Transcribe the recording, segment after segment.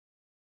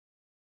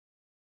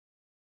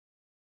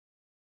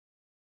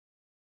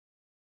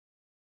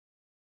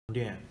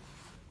电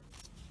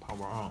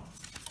 ，Power on，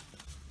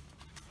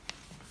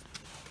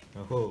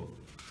 然后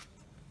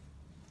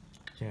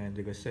现在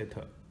这个 set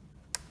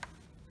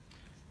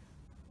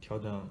调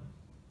整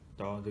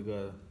到这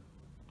个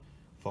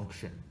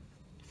function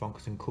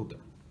code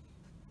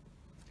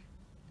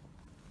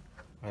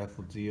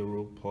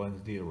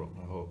f0.0，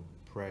 然后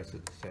press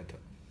set，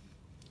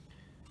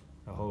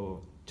 然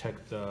后 check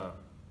the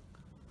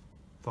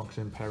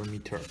function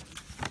parameter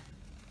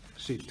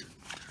sheet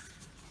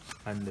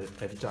and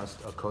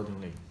adjust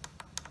accordingly.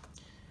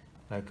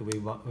 Like we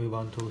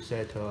want to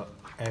set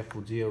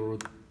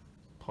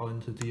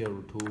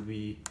f0.0 to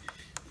be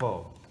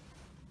 4.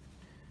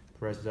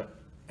 Press the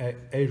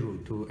arrow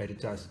to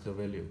adjust the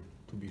value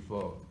to be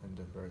 4 and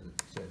press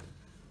set.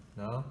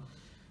 Now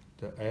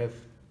the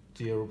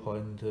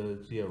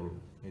f0.0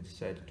 is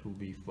set to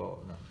be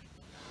 4 now.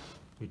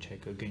 We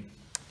check again.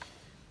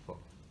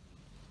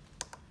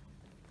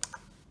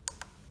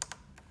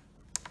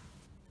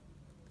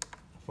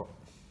 4.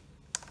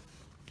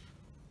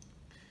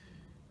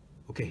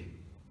 Okay.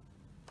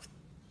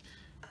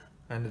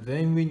 And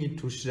then we need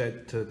to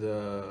set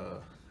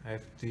the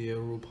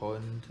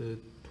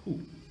f0.2.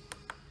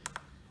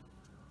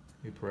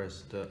 We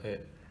press the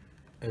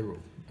arrow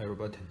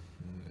button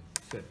and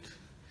set.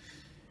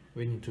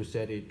 We need to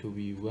set it to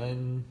be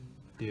 1,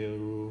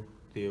 0,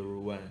 0,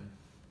 1.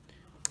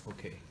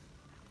 Okay.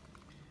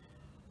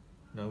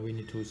 Now we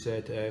need to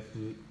set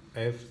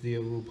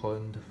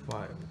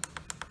f0.5.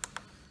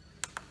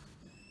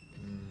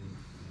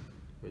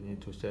 We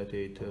need to set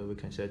it. We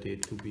can set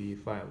it to be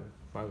 5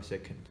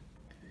 seconds.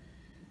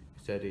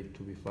 Set it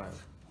to be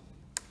 5.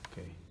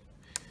 Okay.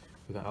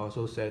 We can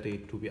also set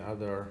it to be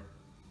other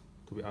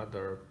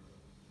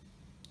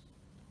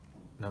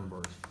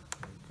numbers.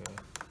 Okay.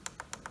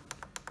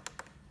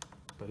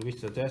 But we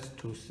suggest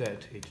to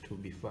set it to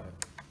be 5.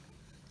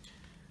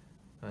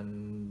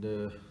 And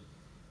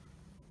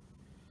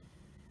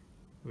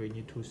we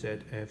need to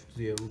set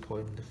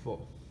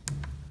f0.4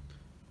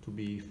 to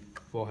be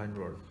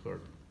 400 Hz.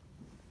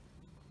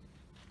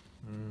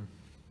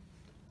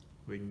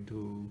 We need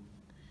to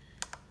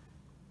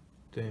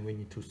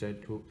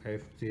set to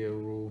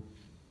f0.12.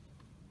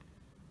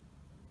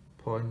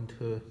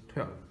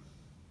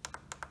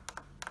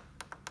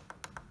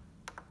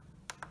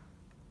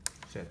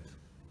 Set.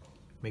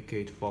 Make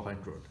it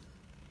 400.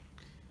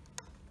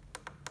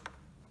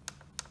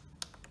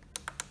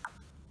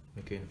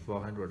 Make it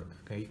 400.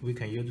 Okay, we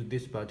can use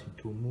this button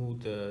to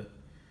move to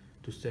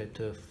set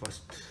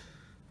first.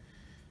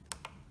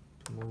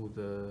 To move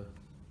the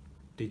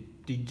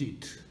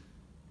digit.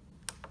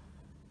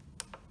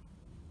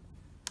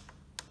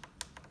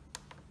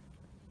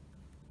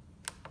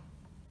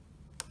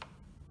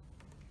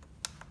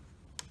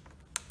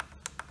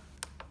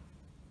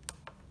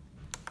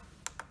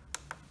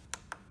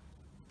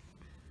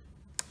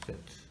 Set.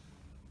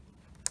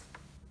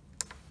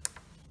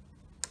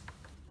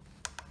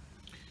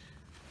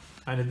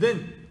 And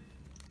then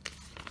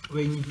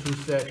we need to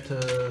set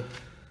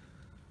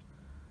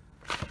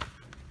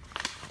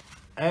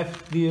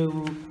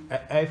F0,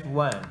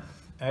 F1,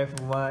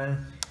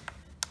 F1,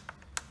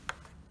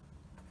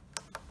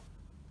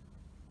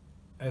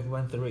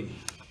 F13.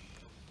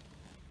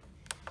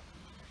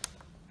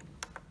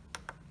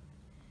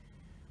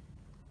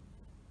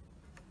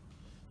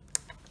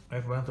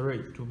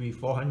 F13 to be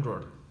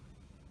 400.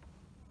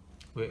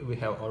 We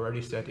have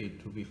already set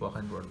it to be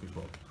 400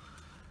 before.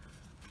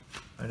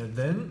 And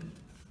then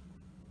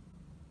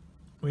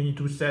we need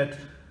to set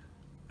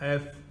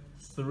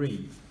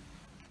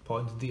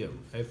F3.0,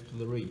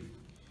 F3,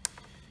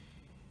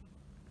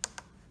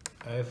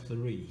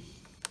 F3.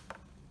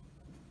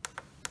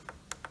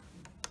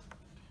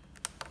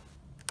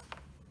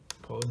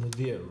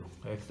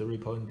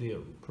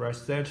 F3.0.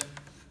 Press set.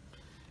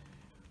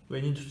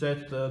 We need to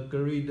set the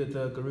grid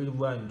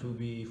 1 to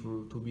be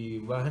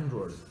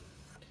 100.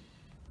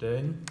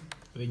 Then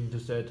we need to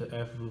set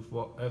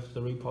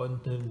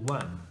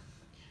F3.1.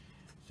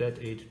 Set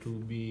it to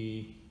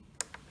be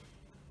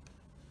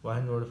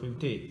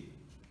 150.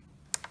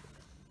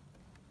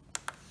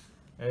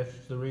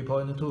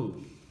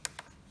 F3.2.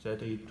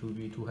 Set it to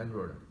be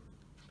 200.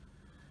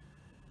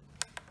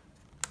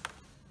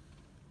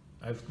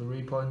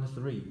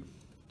 F3.3.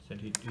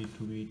 Set it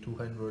to be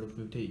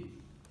 250.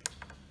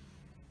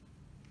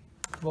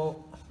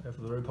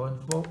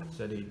 F3.4.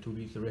 Set it to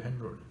be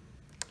 300.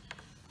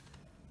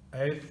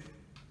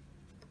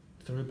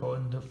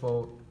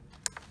 F3.4,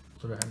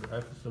 300.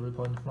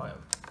 F3.5,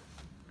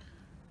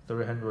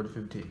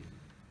 350.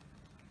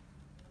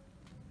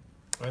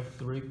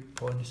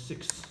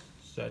 F3.6,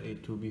 set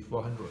it to be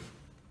 400.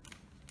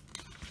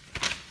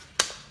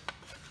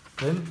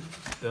 Then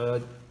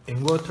the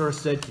inverter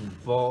setting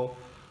for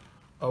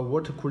a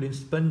water cooling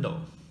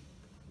spindle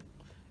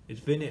is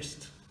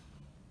finished.